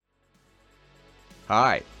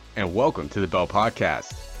Hi, and welcome to the Bell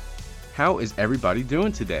Podcast. How is everybody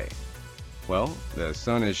doing today? Well, the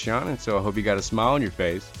sun is shining, so I hope you got a smile on your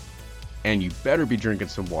face. And you better be drinking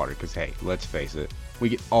some water, because hey, let's face it, we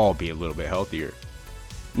could all be a little bit healthier.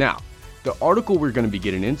 Now, the article we're going to be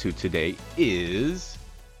getting into today is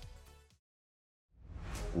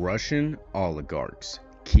Russian oligarchs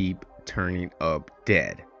keep turning up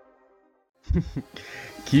dead.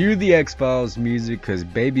 Cue the X-Files music, because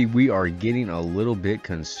baby, we are getting a little bit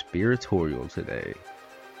conspiratorial today.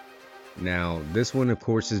 Now, this one, of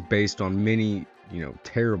course, is based on many,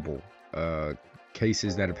 terrible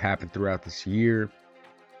cases that have happened throughout this year.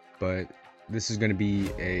 But this is going to be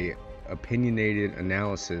a opinionated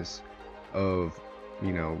analysis of,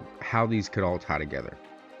 how these could all tie together.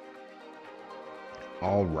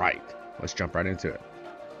 All right, let's jump right into it.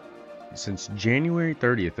 Since January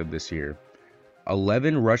 30th of this year,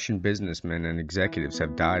 11 Russian businessmen and executives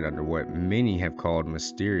have died under what many have called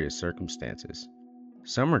mysterious circumstances.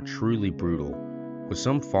 Some are truly brutal, with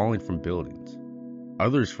some falling from buildings,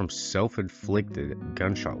 others from self-inflicted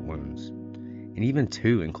gunshot wounds, and even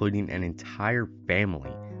two, including an entire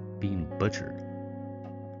family, being butchered.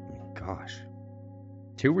 Gosh.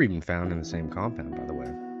 Two were even found in the same compound, by the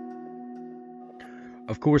way.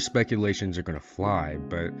 Of course, speculations are going to fly,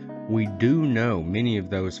 but we do know many of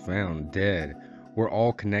those found dead were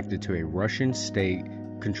all connected to a Russian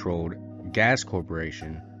state-controlled gas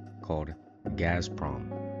corporation called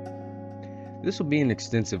Gazprom. This will be an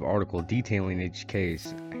extensive article detailing each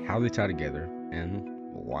case, how they tie together, and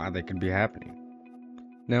why they could be happening.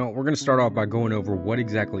 Now, we're going to start off by going over what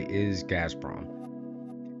exactly is Gazprom.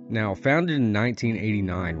 Now, founded in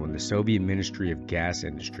 1989 when the Soviet Ministry of Gas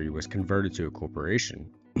Industry was converted to a corporation,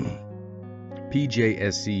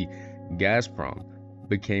 PJSC Gazprom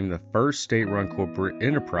became the first state-run corporate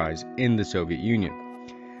enterprise in the Soviet Union.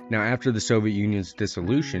 Now, after the Soviet Union's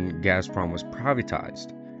dissolution, Gazprom was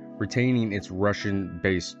privatized, retaining its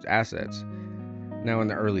Russian-based assets. Now, in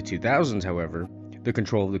the early 2000s, however, the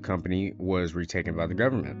control of the company was retaken by the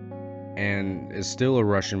government, and is still a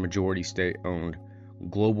Russian majority state-owned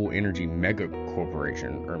global energy mega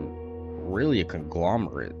corporation, or really a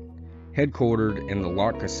conglomerate, headquartered in the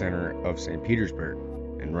Lotka Center of St. Petersburg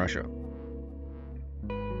in Russia.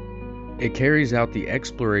 It carries out the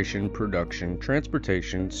exploration, production,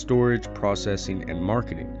 transportation, storage, processing, and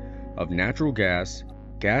marketing of natural gas,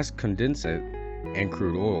 gas condensate, and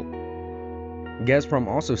crude oil. Gazprom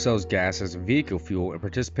also sells gas as a vehicle fuel and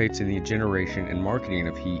participates in the generation and marketing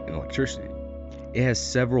of heat and electricity. It has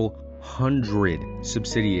several hundred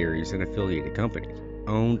subsidiaries and affiliated companies,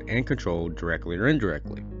 owned and controlled directly or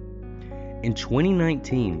indirectly. In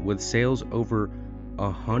 2019, with sales over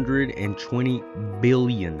 120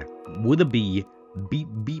 billion, with a B,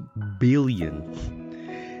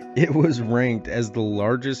 billion, it was ranked as the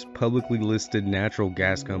largest publicly listed natural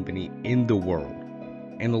gas company in the world,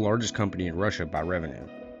 and the largest company in Russia by revenue.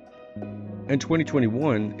 In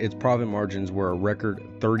 2021, its profit margins were a record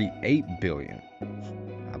 38 billion.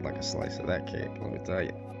 I'd like a slice of that cake, let me tell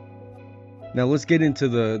you. Now let's get into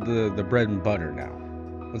the bread and butter now.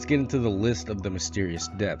 Let's get into the list of the mysterious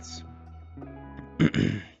deaths.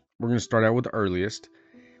 We're going to start out with the earliest,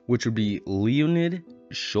 which would be Leonid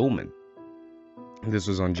Shulman. This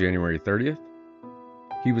was on January 30th.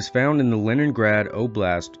 He was found in a Leningrad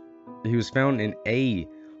Oblast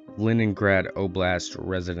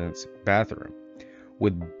residence bathroom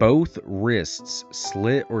with both wrists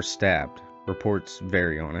slit or stabbed, reports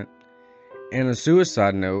vary on it, and a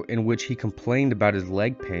suicide note in which he complained about his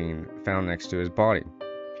leg pain found next to his body,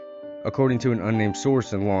 according to an unnamed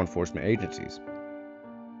source in law enforcement agencies.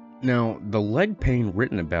 Now, the leg pain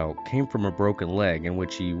written about came from a broken leg in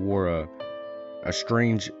which he wore a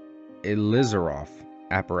strange Elizarov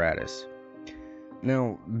apparatus.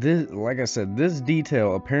 Now, this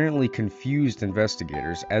detail apparently confused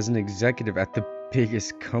investigators, as an executive at the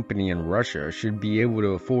biggest company in Russia should be able to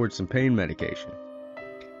afford some pain medication.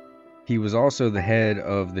 He was also the head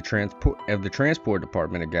of the transport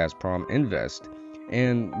department at Gazprom Invest,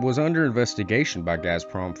 and was under investigation by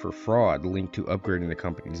Gazprom for fraud linked to upgrading the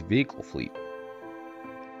company's vehicle fleet.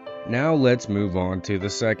 Now let's move on to the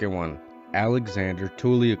second one, Alexander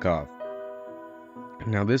Tulyakov.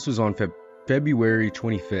 Now this was on February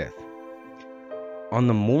 25th. On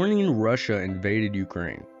the morning Russia invaded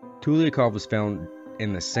Ukraine, Tulyakov was found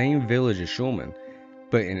in the same village as Shulman,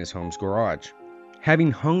 but in his home's garage,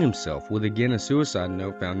 having hung himself with again a suicide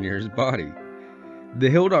note found near his body.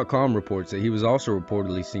 TheHill.com reports that he was also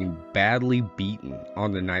reportedly seen badly beaten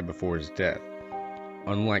on the night before his death.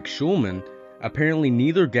 Unlike Shulman, apparently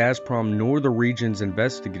neither Gazprom nor the region's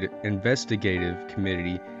investigative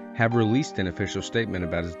committee have released an official statement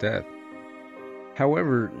about his death.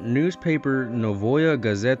 However, newspaper Novaya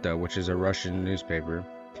Gazeta, which is a Russian newspaper,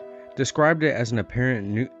 described it as an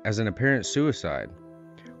apparent suicide.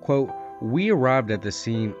 Quote, "We arrived at the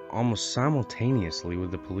scene almost simultaneously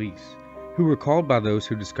with the police, who were called by those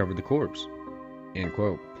who discovered the corpse." End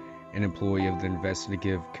quote. An employee of the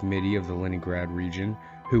investigative committee of the Leningrad region,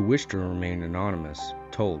 who wished to remain anonymous,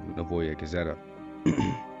 told Novaya Gazeta.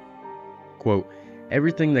 Quote,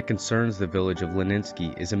 "Everything that concerns the village of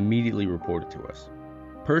Leninsky is immediately reported to us.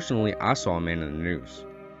 Personally, I saw a man in the news.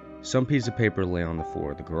 Some piece of paper lay on the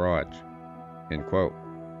floor of the garage." End quote.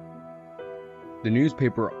 The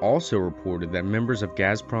newspaper also reported that members of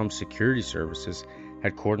Gazprom's security services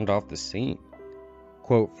had cordoned off the scene.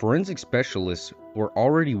 Quote, "Forensic specialists were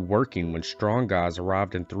already working when strong guys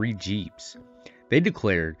arrived in 3 jeeps. They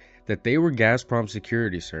declared that they were Gazprom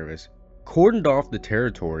security service, cordoned off the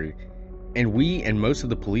territory, and we and most of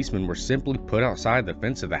the policemen were simply put outside the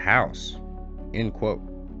fence of the house." End quote.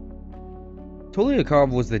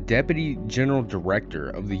 Tolyakov was the deputy general director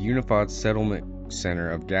of the Unified Settlement Center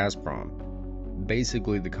of Gazprom,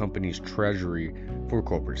 basically the company's treasury for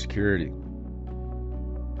corporate security.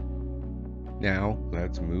 Now,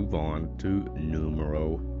 let's move on to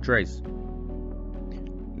numero tres.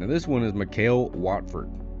 Now, this one is Mikhail Watford.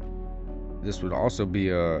 This would also be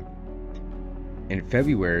in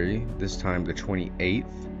February, this time the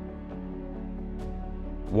 28th.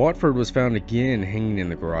 Watford was found again hanging in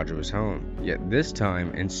the garage of his home, yet this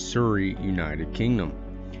time in Surrey, United Kingdom.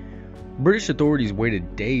 British authorities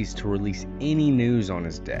waited days to release any news on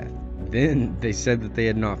his death. Then they said that they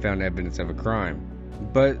had not found evidence of a crime,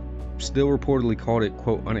 but still reportedly called it,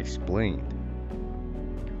 quote, unexplained.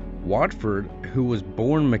 Watford, who was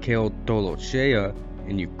born Mikhail Tolochea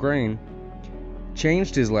in Ukraine,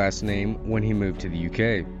 changed his last name when he moved to the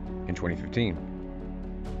UK in 2015.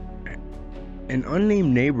 An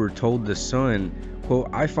unnamed neighbor told The Sun, quote,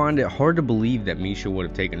 "I find it hard to believe that Misha would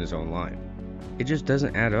have taken his own life. It just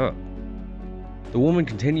doesn't add up." The woman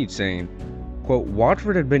continued saying, quote,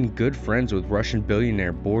 "Watford had been good friends with Russian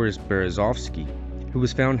billionaire Boris Berezovsky, who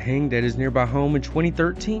was found hanged at his nearby home in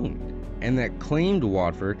 2013, and that claimed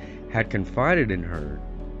Watford had confided in her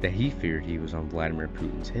that he feared he was on Vladimir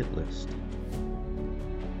Putin's hit list."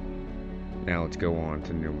 Now let's go on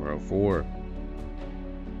to numero 4.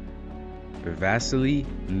 Vasily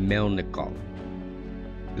Melnikov.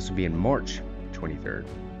 This will be in March 23rd.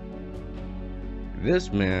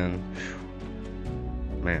 This man,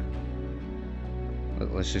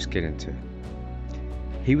 let's just get into it.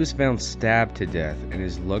 He was found stabbed to death in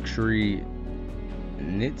his luxury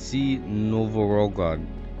Nizhny Novgorod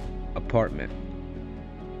apartment.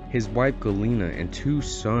 His wife Galina and 2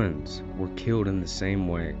 sons were killed in the same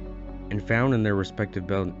way and found in their respective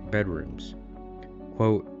bedrooms.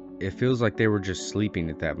 Quote, "It feels like they were just sleeping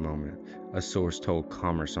at that moment," a source told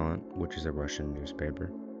Kommersant, which is a Russian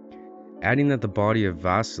newspaper, adding that the body of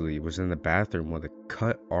Vasily was in the bathroom with a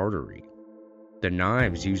cut artery. The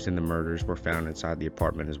knives used in the murders were found inside the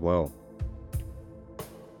apartment as well.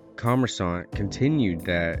 Kommersant continued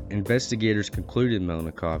that investigators concluded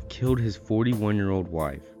Melnikov killed his 41-year-old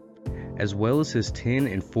wife, as well as his 10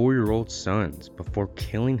 and 4-year-old sons, before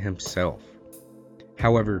killing himself.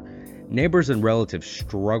 However, neighbors and relatives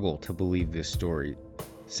struggle to believe this story,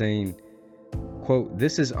 saying, quote,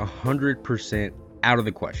 "This is 100% out of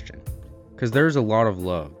the question, because there's a lot of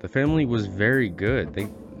love. The family was very good. They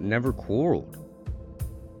never quarreled."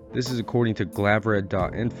 This is according to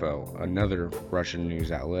Glavra.info, another Russian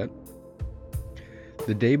news outlet.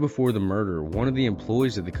 The day before the murder, one of the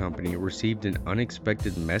employees of the company received an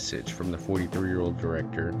unexpected message from the 43-year-old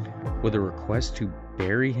director with a request to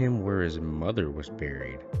bury him where his mother was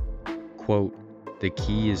buried. Quote, "The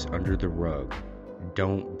key is under the rug.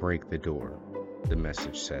 Don't break the door," the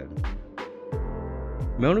message said.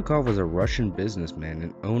 Melnikov was a Russian businessman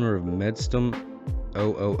and owner of Medstom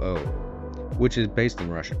OOO, which is based in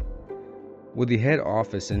Russia, with the head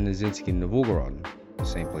office in Nizhny Novgorod, the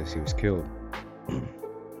same place he was killed.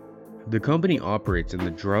 The company operates in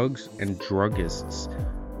the drugs and druggists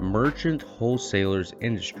merchant wholesalers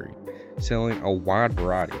industry, selling a wide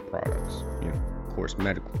variety of products, of course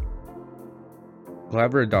medical.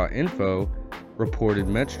 Glavra.info reported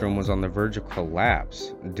Medstrom was on the verge of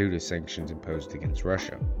collapse due to sanctions imposed against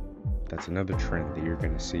Russia. That's another trend that you're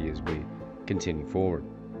going to see as we continue forward.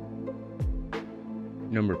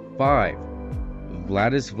 Number 5,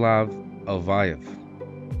 Vladislav Alvayev.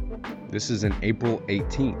 This is in April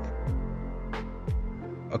 18th.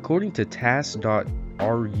 According to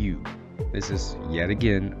TASS.ru, this is yet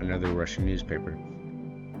again another Russian newspaper.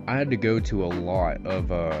 I had to go to a lot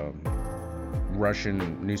of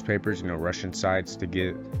Russian newspapers, Russian sites to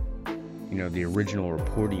get, the original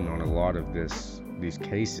reporting on a lot of these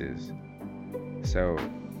cases. So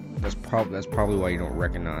that's probably why you don't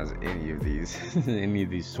recognize any of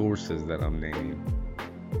these sources that I'm naming.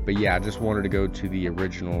 But yeah, I just wanted to go to the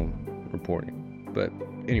original reporting. But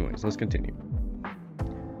anyways, let's continue.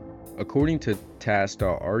 According to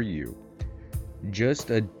TASS.ru, just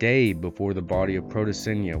a day before the body of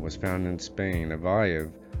Protesenia was found in Spain,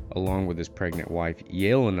 Avayev, along with his pregnant wife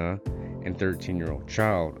Yelena and 13-year-old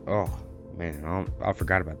child. Oh man, I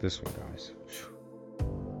forgot about this one, guys.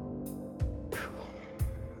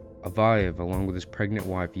 Avayev, along with his pregnant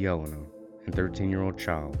wife Yelena and 13-year-old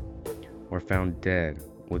child, were found dead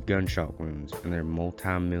with gunshot wounds in their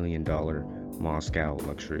multi-million-dollar Moscow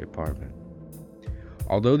luxury apartment.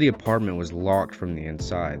 Although the apartment was locked from the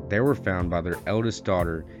inside, they were found by their eldest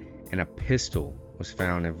daughter, and a pistol was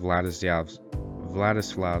found in Vladislav's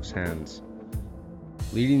hands,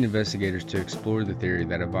 leading investigators to explore the theory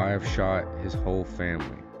that Avayev shot his whole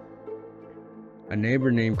family. A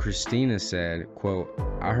neighbor named Christina said, quote,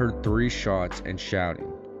 "I heard 3 shots and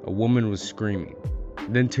shouting. A woman was screaming.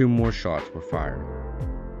 Then 2 more shots were fired.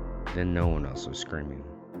 Then no one else was screaming."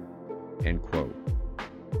 End quote.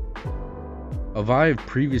 Avayev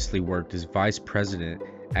previously worked as vice president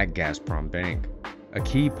at Gazprom Bank, a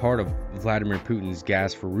key part of Vladimir Putin's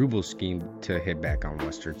gas for ruble scheme to hit back on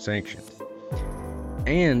Western sanctions,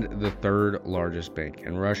 and the 3rd largest bank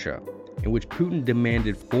in Russia, in which Putin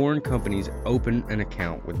demanded foreign companies open an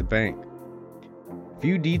account with the bank.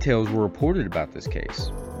 Few details were reported about this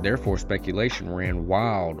case. Therefore, speculation ran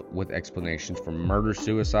wild, with explanations from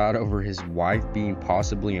murder-suicide over his wife being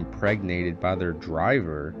possibly impregnated by their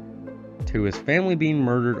driver, to his family being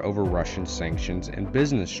murdered over Russian sanctions and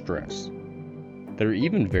business stress. There are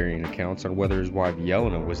even varying accounts on whether his wife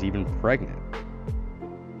Yelena was even pregnant.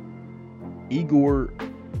 Igor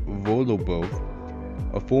Volobov,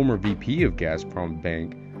 a former VP of Gazprom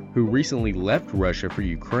Bank who recently left Russia for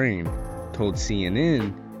Ukraine, told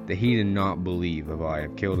CNN that he did not believe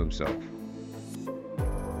Avayev killed himself.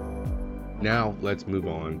 Now let's move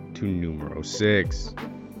on to numero 6.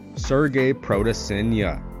 Sergei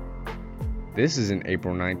Protesenia. This is in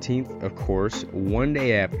April 19th, of course, one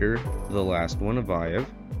day after the last one, Avayev.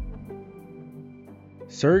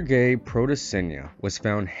 Sergei Protesenia was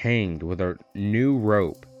found hanged with a new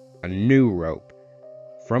rope,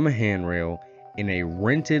 from a handrail in a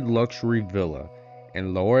rented luxury villa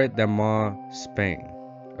in Lloret de Mar, Spain,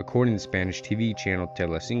 according to the Spanish TV channel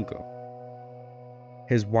Telecinco.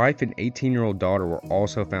 His wife and 18-year-old daughter were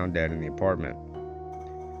also found dead in the apartment.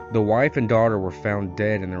 The wife and daughter were found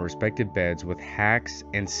dead in their respective beds with hacks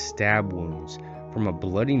and stab wounds from a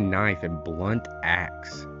bloody knife and blunt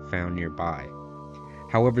axe found nearby.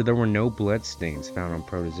 However, there were no bloodstains found on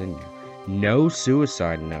Protesenia, no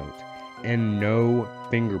suicide note, and no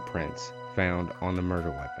fingerprints found on the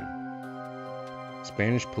murder weapon.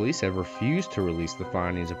 Spanish police have refused to release the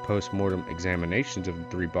findings of post-mortem examinations of the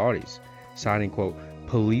 3 bodies, citing, quote,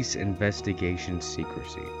 police investigation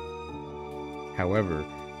secrecy. However,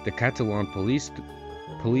 the Catalan police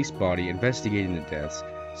body investigating the deaths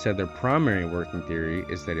said their primary working theory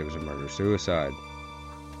is that it was a murder-suicide.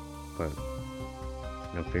 But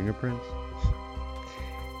no fingerprints?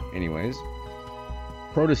 Anyways,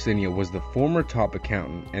 Protesenia was the former top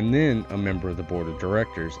accountant and then a member of the board of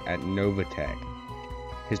directors at Novatec.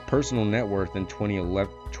 His personal net worth in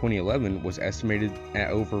 2011 was estimated at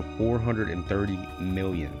over $430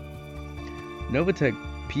 million. Novatec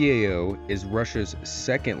PAO is Russia's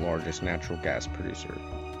 2nd largest natural gas producer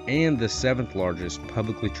and the 7th largest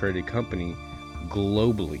publicly traded company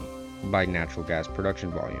globally by natural gas production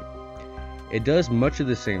volume. It does much of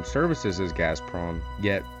the same services as Gazprom,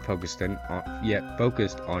 yet focused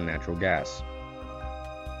on natural gas.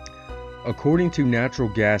 According to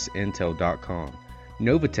naturalgasintel.com,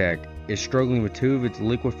 Novatec is struggling with 2 of its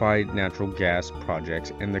liquefied natural gas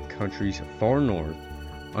projects in the country's far north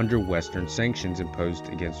under Western sanctions imposed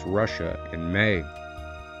against Russia in May.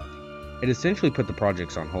 It essentially put the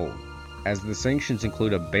projects on hold, as the sanctions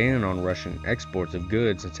include a ban on Russian exports of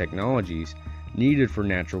goods and technologies needed for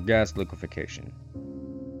natural gas liquefaction.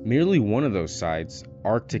 Merely one of those sites,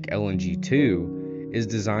 Arctic LNG 2, is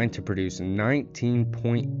designed to produce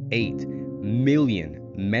 19.8 million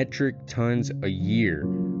metric tons a year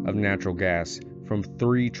of natural gas from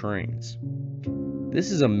 3 trains.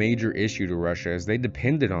 This is a major issue to Russia as they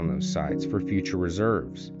depended on those sites for future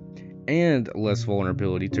reserves and less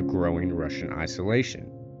vulnerability to growing Russian isolation.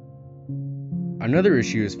 Another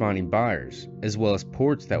issue is finding buyers, as well as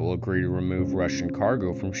ports that will agree to remove Russian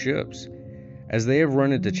cargo from ships, as they have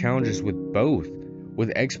run into challenges with both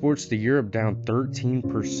with exports to Europe down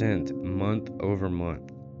 13% month over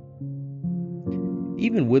month.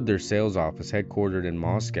 Even with their sales office headquartered in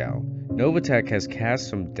Moscow, Novitek has cast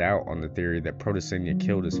some doubt on the theory that Protosenya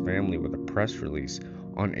killed his family with a press release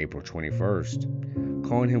on April 21st,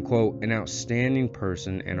 calling him, quote, an outstanding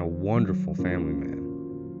person and a wonderful family man.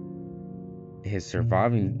 His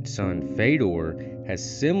surviving son, Fedor,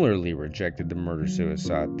 has similarly rejected the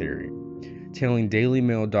murder-suicide theory, telling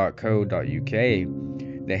dailymail.co.uk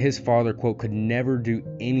that his father, quote, could never do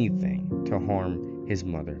anything to harm his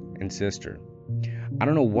mother and sister. I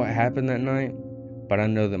don't know what happened that night, but I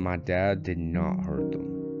know that my dad did not hurt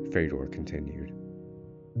them, Fedor continued.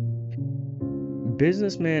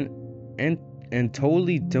 Businessman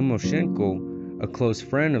Anatoly Timoshenko, a close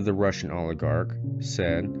friend of the Russian oligarch,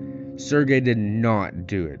 said, Sergei did not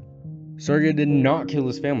do it. Sergei did not kill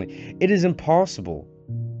his family. It is impossible.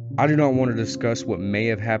 I do not want to discuss what may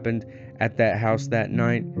have happened at that house that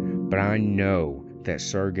night, but I know that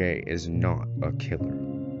Sergei is not a killer.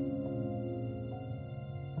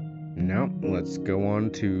 Now, let's go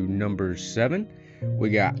on to number 7. We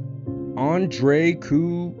got Andrei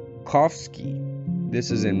Kukovsky. This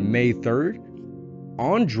is in May 3rd.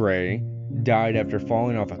 Andrei died after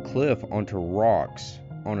falling off a cliff onto rocks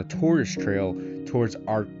on a tourist trail towards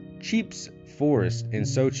Archip's forest in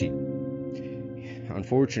Sochi.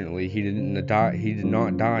 Unfortunately, he did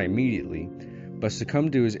not die immediately, but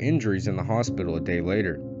succumbed to his injuries in the hospital a day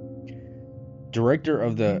later. Director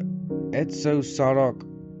of the Etsosadok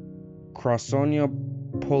Krasnoya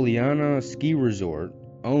Polyana ski resort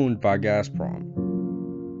owned by Gazprom.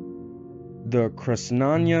 The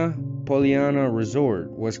Krasnoya Polyana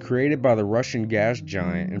resort was created by the Russian gas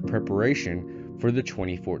giant in preparation for the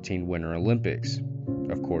 2014 Winter Olympics,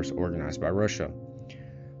 of course organized by Russia.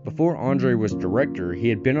 Before Andrei was director, he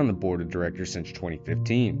had been on the board of directors since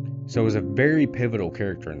 2015, so was a very pivotal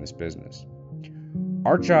character in this business.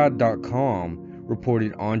 Archad.com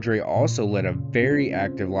reported Andrei also led a very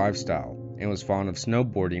active lifestyle and was fond of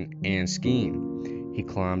snowboarding and skiing. He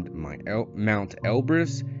climbed Mount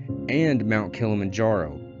Elbrus and Mount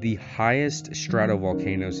Kilimanjaro, the highest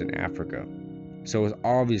stratovolcanoes in Africa, so was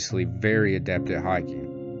obviously very adept at hiking,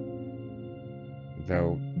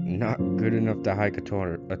 though not good enough to hike a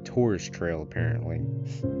tourist trail apparently.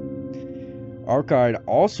 Archive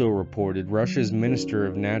also reported Russia's Minister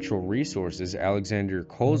of Natural Resources, Alexander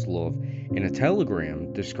Kozlov, in a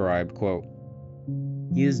telegram described, quote,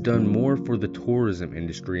 he has done more for the tourism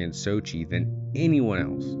industry in Sochi than anyone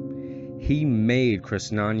else. He made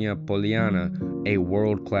Krasnoya Polyana a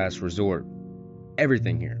world-class resort.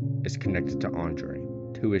 Everything here is connected to Andrei,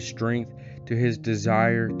 to his strength, to his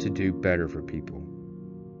desire to do better for people.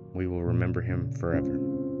 We will remember him forever.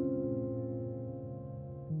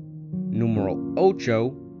 Numero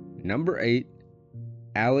 8, number 8,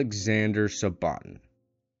 Alexander Sabatin.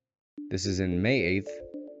 This is in May 8th.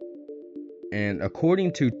 And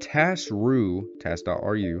according to TASS.ru,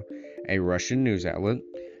 a Russian news outlet,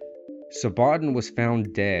 Sabatin was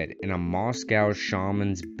found dead in a Moscow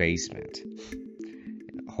shaman's basement.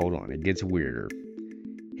 Hold on, it gets weirder.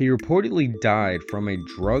 He reportedly died from a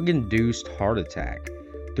drug-induced heart attack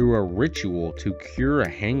through a ritual to cure a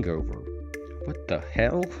hangover. What the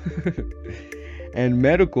hell? And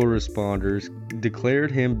medical responders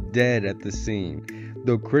declared him dead at the scene,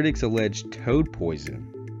 though critics alleged toad poison.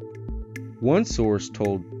 One source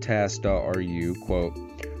told TASS.ru, quote,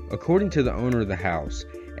 according to the owner of the house,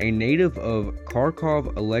 a native of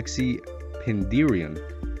Kharkov, Alexei Pendirian,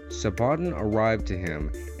 Sabatin arrived to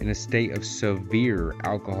him in a state of severe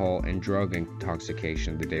alcohol and drug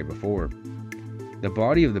intoxication the day before. The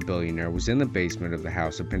body of the billionaire was in the basement of the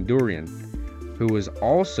house of Pendurian, who was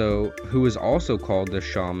also called the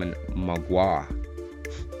shaman Magua,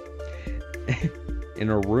 in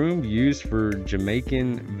a room used for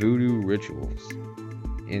Jamaican voodoo rituals.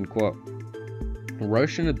 End quote.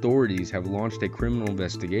 Russian authorities have launched a criminal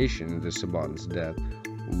investigation into Sabatin's death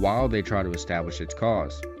while they try to establish its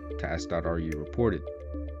cause, TASS.ru reported.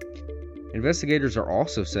 Investigators are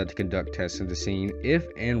also set to conduct tests at the scene if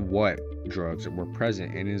and what drugs were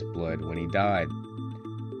present in his blood when he died.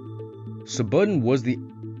 Sabatin was the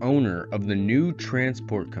owner of the New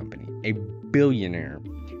Transport Company, a billionaire,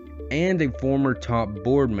 and a former top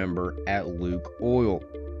board member at Luke Oil.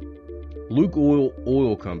 Luke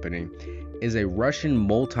Oil Company is a Russian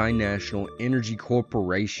multinational energy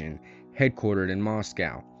corporation headquartered in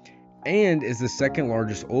Moscow, and is the second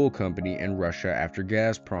largest oil company in Russia after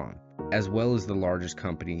Gazprom, as well as the largest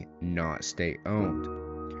company not state-owned.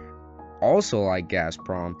 Also like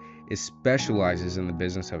Gazprom, it specializes in the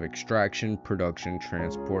business of extraction, production,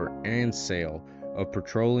 transport, and sale of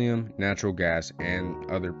petroleum, natural gas, and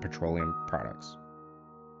other petroleum products.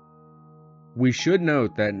 We should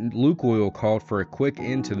note that Lukoil called for a quick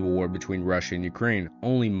end to the war between Russia and Ukraine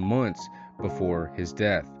only months before his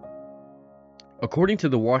death. According to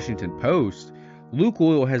the Washington Post,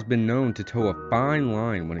 Lukoil has been known to toe a fine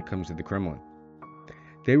line when it comes to the Kremlin.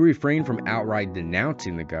 They refrain from outright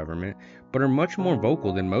denouncing the government, but are much more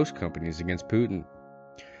vocal than most companies against Putin.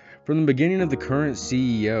 From the beginning of the current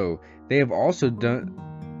CEO, they have also done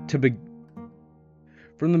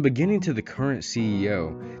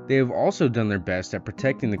their best at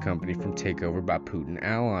protecting the company from takeover by Putin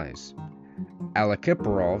allies.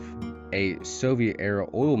 Alikiparov, a Soviet-era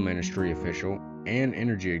oil ministry official and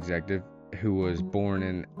energy executive who was born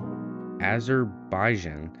in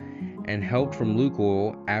Azerbaijan and helped form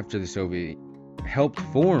Lukoil after the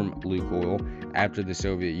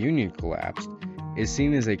Soviet Union collapsed, is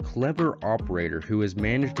seen as a clever operator who has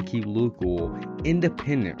managed to keep Lukoil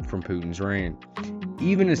independent from Putin's reign,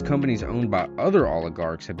 even as companies owned by other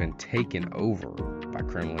oligarchs have been taken over by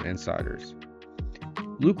Kremlin insiders.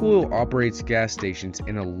 Lukoil operates gas stations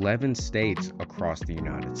in 11 states across the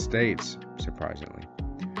United States, surprisingly,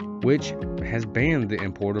 which has banned the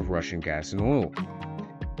import of Russian gas and oil.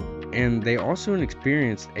 And they also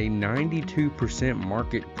experienced a 92%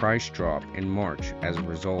 market price drop in March as a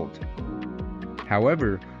result.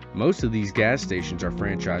 However, most of these gas stations are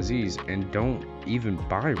franchisees and don't even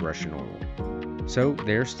buy Russian oil, so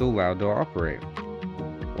they're still allowed to operate.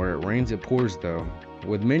 Where it rains, it pours though,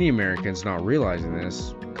 with many Americans not realizing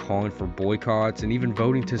this, calling for boycotts and even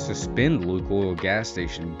voting to suspend Lukoil gas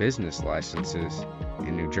station business licenses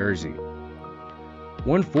in New Jersey.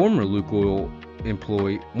 One former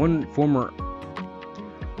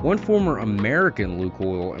American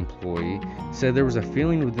Lukoil employee said there was a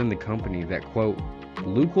feeling within the company that, quote,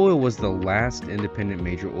 Lukoil was the last independent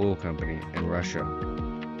major oil company in Russia,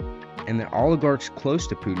 and that oligarchs close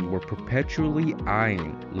to Putin were perpetually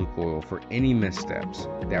eyeing Lukoil for any missteps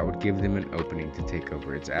that would give them an opening to take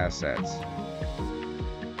over its assets.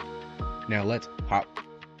 Now let's hop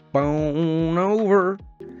on over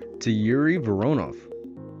to Yuri Voronov.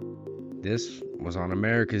 This was on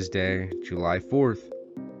America's Day, July 4th.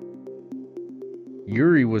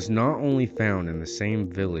 Yuri was not only found in the same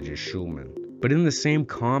village as Shulman, but in the same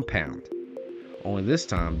compound, only this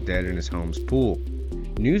time dead in his home's pool.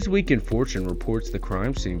 Newsweek and Fortune reports the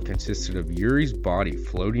crime scene consisted of Yuri's body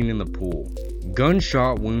floating in the pool,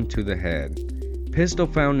 gunshot wound to the head, pistol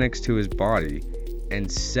found next to his body,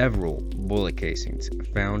 and several bullet casings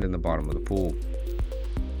found in the bottom of the pool.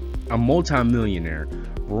 A multi-millionaire,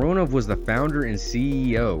 Voronov was the founder and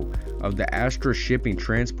CEO of the Astra Shipping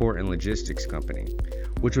Transport and Logistics Company,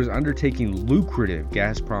 which was undertaking lucrative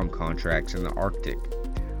Gazprom contracts in the Arctic.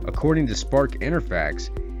 According to Spark Interfax,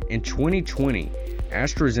 in 2020,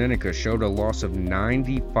 AstraZeneca showed a loss of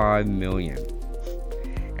 $95 million,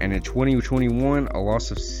 and in 2021, a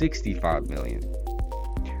loss of $65 million.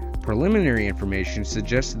 Preliminary information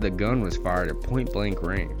suggested the gun was fired at point-blank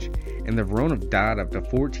range, and the Voronov died up to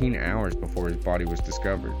 14 hours before his body was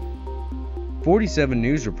discovered. 47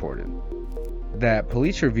 News reported that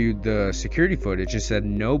police reviewed the security footage and said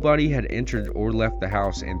nobody had entered or left the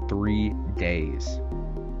house in 3 days.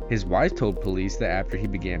 His wife told police that after he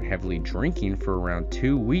began heavily drinking for around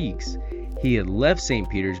 2 weeks, he had left St.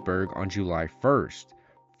 Petersburg on July 1st,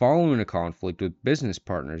 following a conflict with business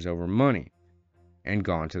partners over money, and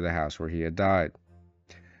gone to the house where he had died.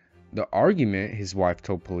 The argument, his wife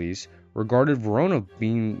told police, regarded Voronov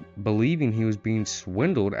believing he was being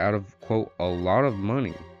swindled out of, quote, a lot of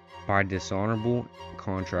money by dishonorable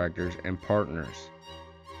contractors and partners.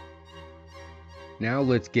 Now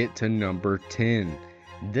let's get to number 10.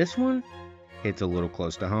 This one hits a little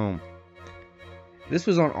close to home. This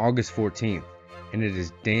was on August 14th, and it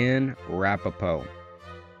is Dan Rapoport.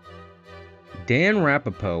 Dan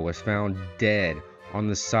Rapoport was found dead on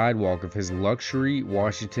the sidewalk of his luxury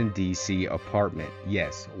Washington, D.C. apartment.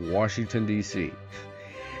 Yes, Washington, D.C.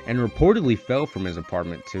 And reportedly fell from his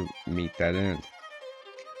apartment to meet that end.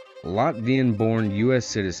 Latvian-born U.S.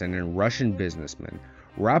 citizen and Russian businessman,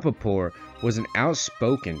 Rapoport was an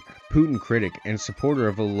outspoken Putin critic and supporter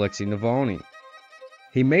of Alexei Navalny.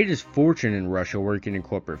 He made his fortune in Russia working in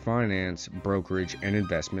corporate finance, brokerage, and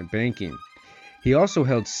investment banking. He also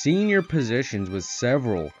held senior positions with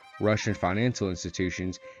several Russian financial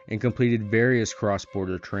institutions and completed various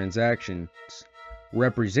cross-border transactions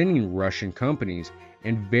representing Russian companies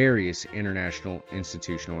and various international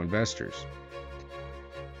institutional investors.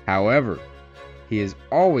 However, he has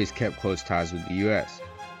always kept close ties with the U.S.,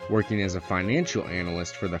 working as a financial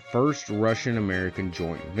analyst for the first Russian-American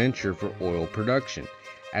joint venture for oil production,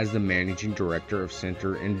 as the managing director of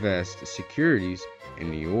Center Invest Securities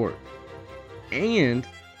in New York, and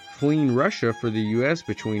fleeing Russia for the U.S.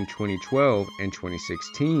 between 2012 and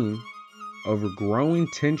 2016 over growing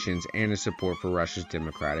tensions and his support for Russia's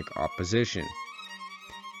democratic opposition.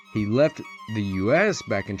 He left the U.S.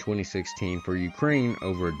 back in 2016 for Ukraine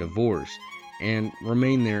over a divorce, and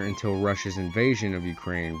remained there until Russia's invasion of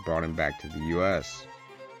Ukraine brought him back to the U.S.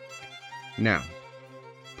 Now,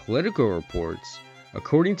 Politico reports,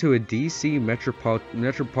 according to a D.C.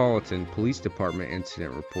 Metropolitan Police Department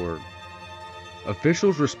incident report,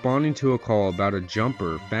 officials responding to a call about a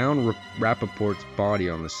jumper found Rappaport's body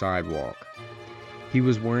on the sidewalk. He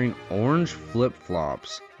was wearing orange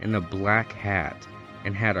flip-flops and a black hat,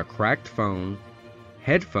 and had a cracked phone,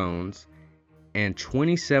 headphones, and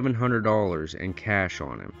 $2,700 in cash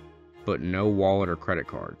on him, but no wallet or credit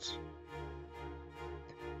cards.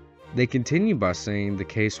 They continue by saying the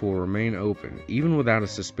case will remain open, even without a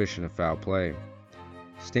suspicion of foul play.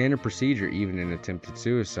 Standard procedure even in attempted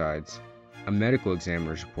suicides. A medical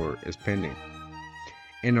examiner's report is pending.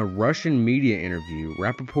 In a Russian media interview,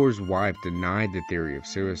 Rappaport's wife denied the theory of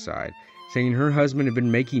suicide, saying her husband had been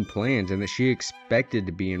making plans and that she expected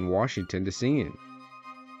to be in Washington to see him.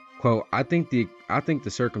 Quote, I think the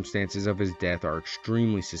circumstances of his death are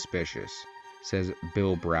extremely suspicious, says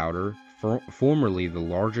Bill Browder, formerly the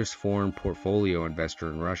largest foreign portfolio investor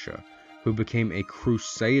in Russia, who became a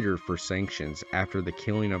crusader for sanctions after the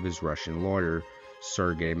killing of his Russian lawyer,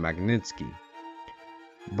 Sergei Magnitsky.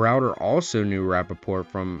 Browder also knew Rappaport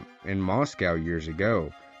from in Moscow years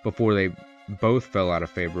ago, before they both fell out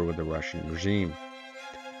of favor with the Russian regime.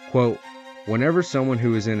 Quote, whenever someone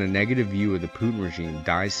who is in a negative view of the Putin regime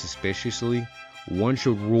dies suspiciously, one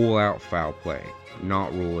should rule out foul play,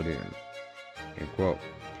 not rule it in. End quote.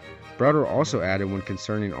 Browder also added when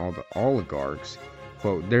concerning all the oligarchs,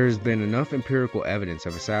 quote, there has been enough empirical evidence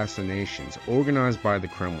of assassinations organized by the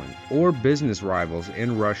Kremlin or business rivals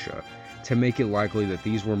in Russia to make it likely that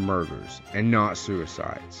these were murders and not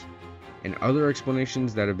suicides. And other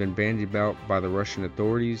explanations that have been bandied about by the Russian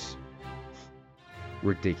authorities,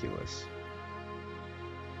 ridiculous.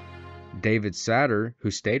 David Satter,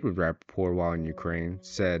 who stayed with Rappaport while in Ukraine,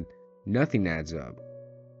 said, nothing adds up.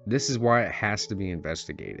 This is why it has to be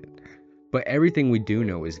investigated. But everything we do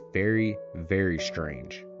know is very, very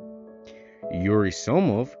strange. Yuri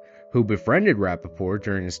Somov, who befriended Rappaport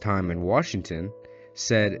during his time in Washington,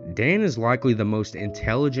 said, Dan is likely the most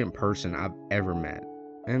intelligent person I've ever met.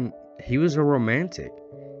 And he was a romantic.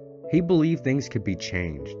 He believed things could be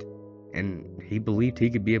changed. And he believed he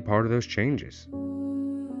could be a part of those changes.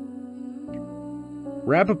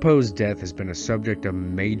 Rappaport's death has been a subject of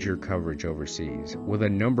major coverage overseas, with a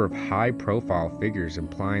number of high-profile figures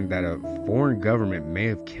implying that a foreign government may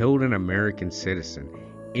have killed an American citizen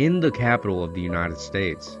in the capital of the United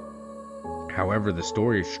States. However, the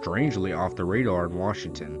story is strangely off the radar in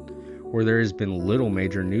Washington, where there has been little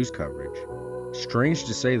major news coverage. Strange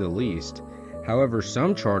to say the least. However,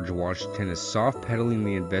 some charge Washington as soft-pedaling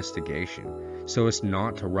the investigation so as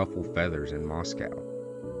not to ruffle feathers in Moscow.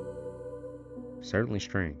 Certainly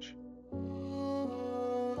strange.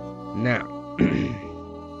 Now,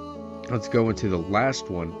 let's go into the last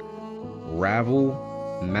one,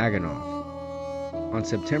 Ravel Maganov. On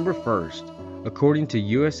September 1st, according to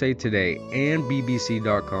USA Today and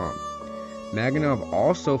BBC.com, Maganov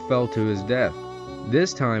also fell to his death,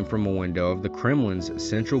 this time from a window of the Kremlin's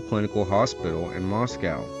Central Clinical Hospital in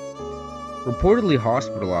Moscow. Reportedly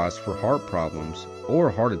hospitalized for heart problems or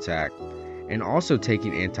a heart attack, and also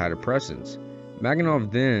taking antidepressants,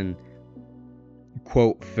 Maganov then,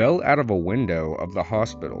 quote, fell out of a window of the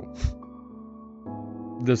hospital.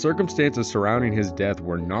 The circumstances surrounding his death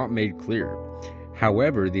were not made clear.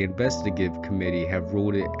 However, the investigative committee have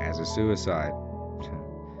ruled it as a suicide.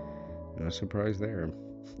 No surprise there.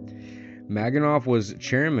 Maganov was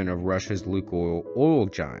chairman of Russia's Lukoil oil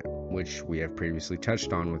giant, which we have previously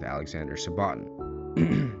touched on with Alexander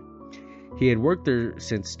Sabatin. He had worked there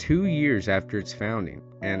since 2 years after its founding,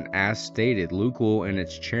 and as stated, Lukoil and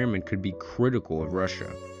its chairman could be critical of Russia,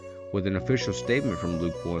 with an official statement from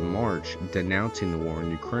Lukoil in March denouncing the war in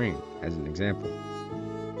Ukraine, as an example.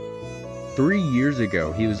 3 years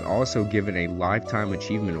ago, he was also given a Lifetime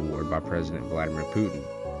Achievement Award by President Vladimir Putin.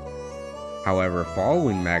 However,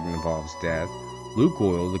 following Maganov's death,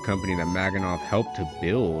 Lukoil, the company that Maganov helped to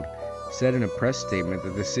build, said in a press statement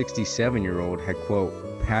that the 67-year-old had, quote,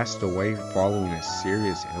 passed away following a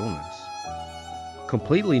serious illness,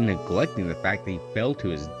 completely neglecting the fact that he fell to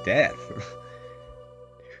his death.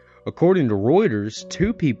 According to Reuters,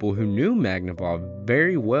 2 people who knew Maganov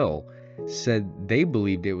very well said they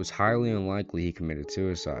believed it was highly unlikely he committed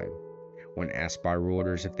suicide. When asked by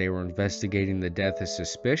Reuters if they were investigating the death as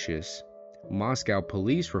suspicious, Moscow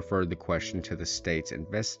police referred the question to the state's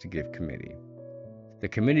investigative committee. The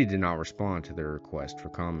committee did not respond to their request for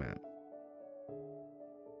comment.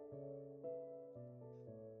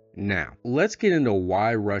 Now, let's get into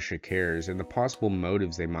why Russia cares and the possible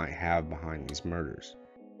motives they might have behind these murders.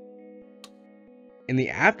 In the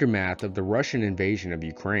aftermath of the Russian invasion of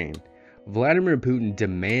Ukraine, Vladimir Putin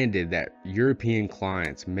demanded that European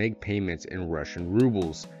clients make payments in Russian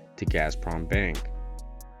rubles to Gazprom Bank.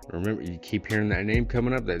 Remember, you keep hearing that name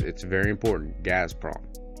coming up, that it's very important, Gazprom.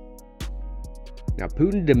 Now,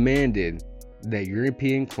 Putin demanded that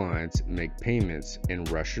European clients make payments in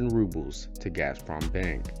Russian rubles to Gazprom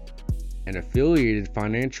Bank, an affiliated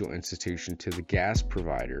financial institution to the gas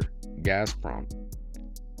provider, Gazprom.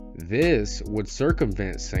 This would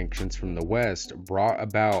circumvent sanctions from the West brought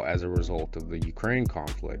about as a result of the Ukraine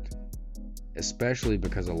conflict, especially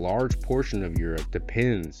because a large portion of Europe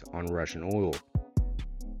depends on Russian oil.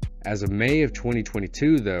 As of May of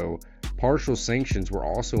 2022, though, partial sanctions were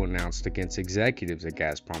also announced against executives at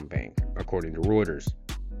Gazprom Bank, according to Reuters.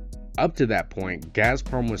 Up to that point,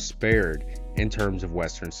 Gazprom was spared in terms of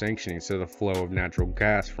Western sanctioning, so the flow of natural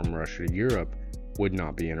gas from Russia to Europe would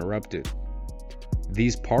not be interrupted.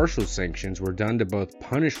 These partial sanctions were done to both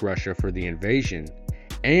punish Russia for the invasion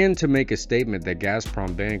and to make a statement that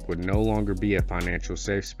Gazprom Bank would no longer be a financial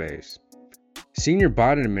safe space. Senior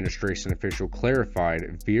Biden administration official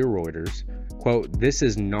clarified via Reuters, quote, "This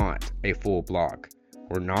is not a full block.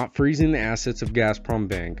 We're not freezing the assets of Gazprom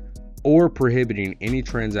Bank or prohibiting any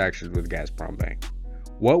transactions with Gazprom Bank.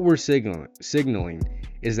 What we're signaling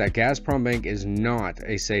is that Gazprom Bank is not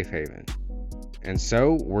a safe haven. And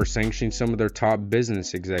so we're sanctioning some of their top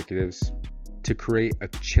business executives to create a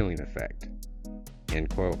chilling effect." End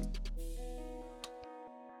quote.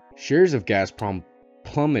 Shares of Gazprom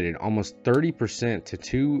plummeted almost 30% to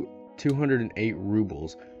 208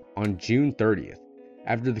 rubles on June 30th,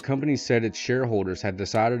 after the company said its shareholders had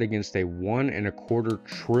decided against a 1.25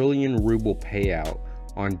 trillion ruble payout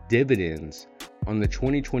on dividends on the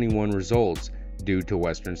 2021 results due to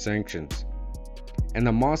Western sanctions. And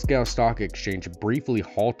the Moscow Stock Exchange briefly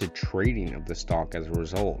halted trading of the stock as a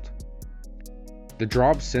result. The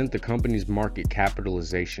drop sent the company's market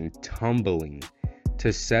capitalization tumbling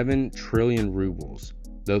to 7 trillion rubles,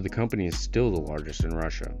 though the company is still the largest in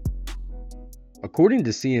Russia. According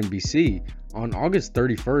to CNBC, on August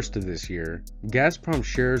 31st of this year, Gazprom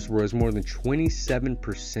shares rose more than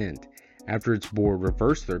 27% after its board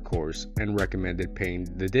reversed their course and recommended paying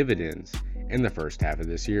the dividends in the first half of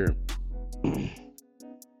this year.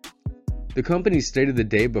 The company stated the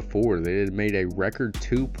day before that it had made a record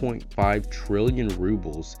 2.5 trillion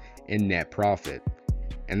rubles in net profit,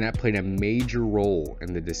 and that played a major role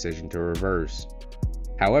in the decision to reverse.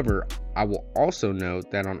 However, I will also note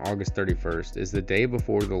that on August 31st is the day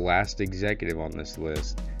before the last executive on this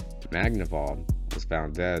list, Magnavod, was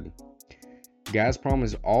found dead. Gazprom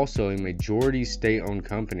is also a majority state-owned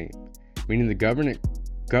company, meaning the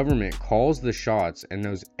government calls the shots and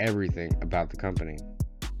knows everything about the company.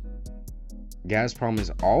 Gazprom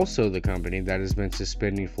is also the company that has been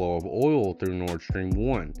suspending flow of oil through Nord Stream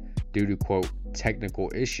 1 due to, quote,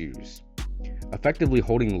 technical issues, effectively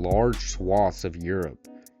holding large swaths of Europe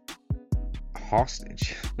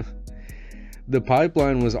hostage. The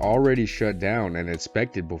pipeline was already shut down and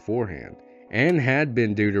inspected beforehand, and had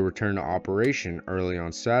been due to return to operation early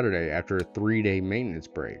on Saturday after a 3-day maintenance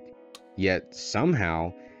break. Yet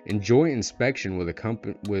somehow, in joint inspection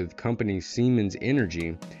with company Siemens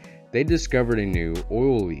Energy, they discovered a new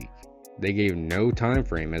oil leak. They gave no time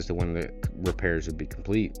frame as to when the repairs would be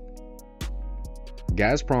complete.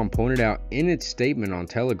 Gazprom pointed out in its statement on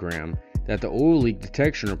Telegram that the oil leak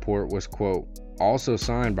detection report was, quote, also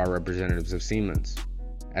signed by representatives of Siemens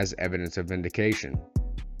as evidence of vindication.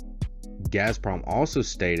 Gazprom also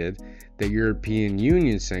stated that European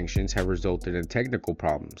Union sanctions have resulted in technical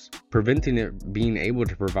problems, preventing it being able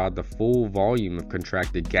to provide the full volume of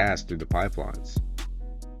contracted gas through the pipelines.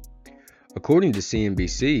 According to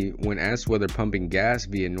CNBC, when asked whether pumping gas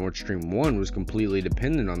via Nord Stream 1 was completely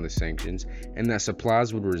dependent on the sanctions and that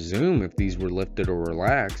supplies would resume if these were lifted or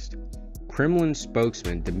relaxed, Kremlin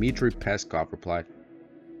spokesman Dmitry Peskov replied,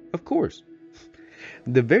 "Of course.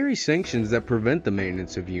 The very sanctions that prevent the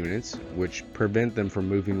maintenance of units, which prevent them from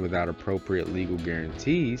moving without appropriate legal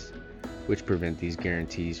guarantees, which prevent these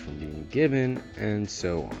guarantees from being given, and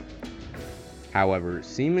so on." However,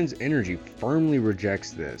 Siemens Energy firmly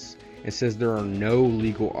rejects this and says there are no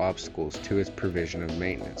legal obstacles to its provision of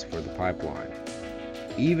maintenance for the pipeline.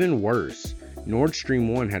 Even worse, Nord Stream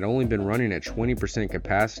 1 had only been running at 20%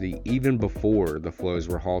 capacity even before the flows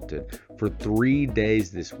were halted for 3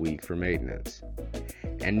 days this week for maintenance.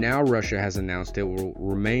 And now Russia has announced it will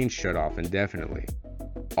remain shut off indefinitely,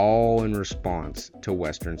 all in response to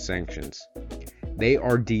Western sanctions. They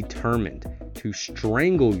are determined to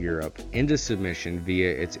strangle Europe into submission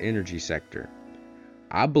via its energy sector.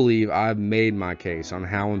 I believe I've made my case on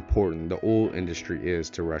how important the oil industry is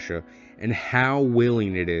to Russia and how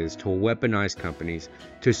willing it is to weaponize companies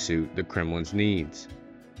to suit the Kremlin's needs.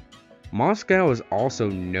 Moscow is also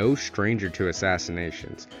no stranger to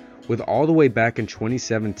assassinations. With all the way back in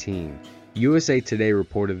 2017, USA Today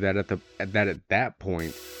reported that at that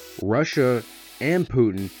point, Russia and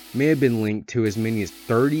Putin may have been linked to as many as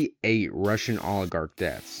 38 Russian oligarch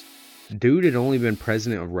deaths. Dude had only been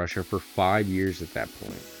president of Russia for 5 years at that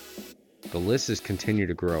point. The list has continued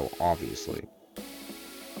to grow, obviously.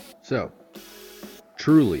 So,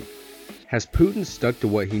 truly, has Putin stuck to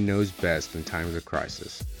what he knows best in times of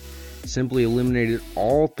crisis? Simply eliminated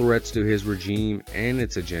all threats to his regime and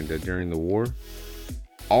its agenda during the war?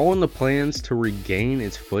 All in the plans to regain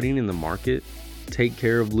its footing in the market, take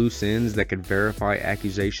care of loose ends that could verify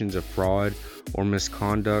accusations of fraud or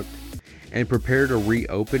misconduct, and prepare to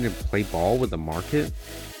reopen and play ball with the market?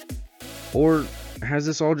 Or has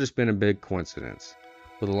this all just been a big coincidence,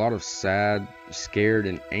 with a lot of sad, scared,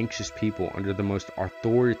 and anxious people under the most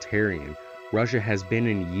authoritarian Russia has been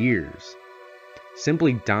in years,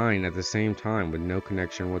 simply dying at the same time with no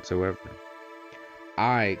connection whatsoever?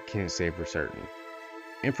 I can't say for certain.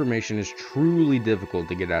 Information is truly difficult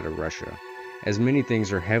to get out of Russia, as many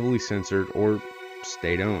things are heavily censored or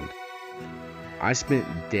state-owned. I spent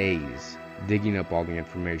days digging up all the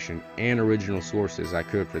information and original sources I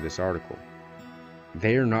could for this article.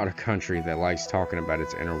 They are not a country that likes talking about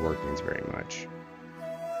its inner workings very much.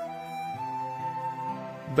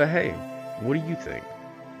 But hey, what do you think?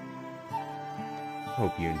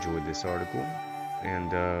 Hope you enjoyed this article, and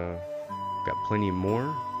got plenty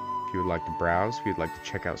more. If you would like to browse, if you'd like to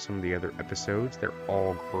check out some of the other episodes, they're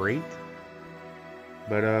all great.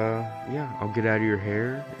 But yeah, I'll get out of your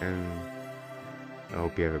hair, and I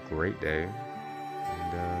hope you have a great day,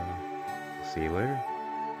 and see you later.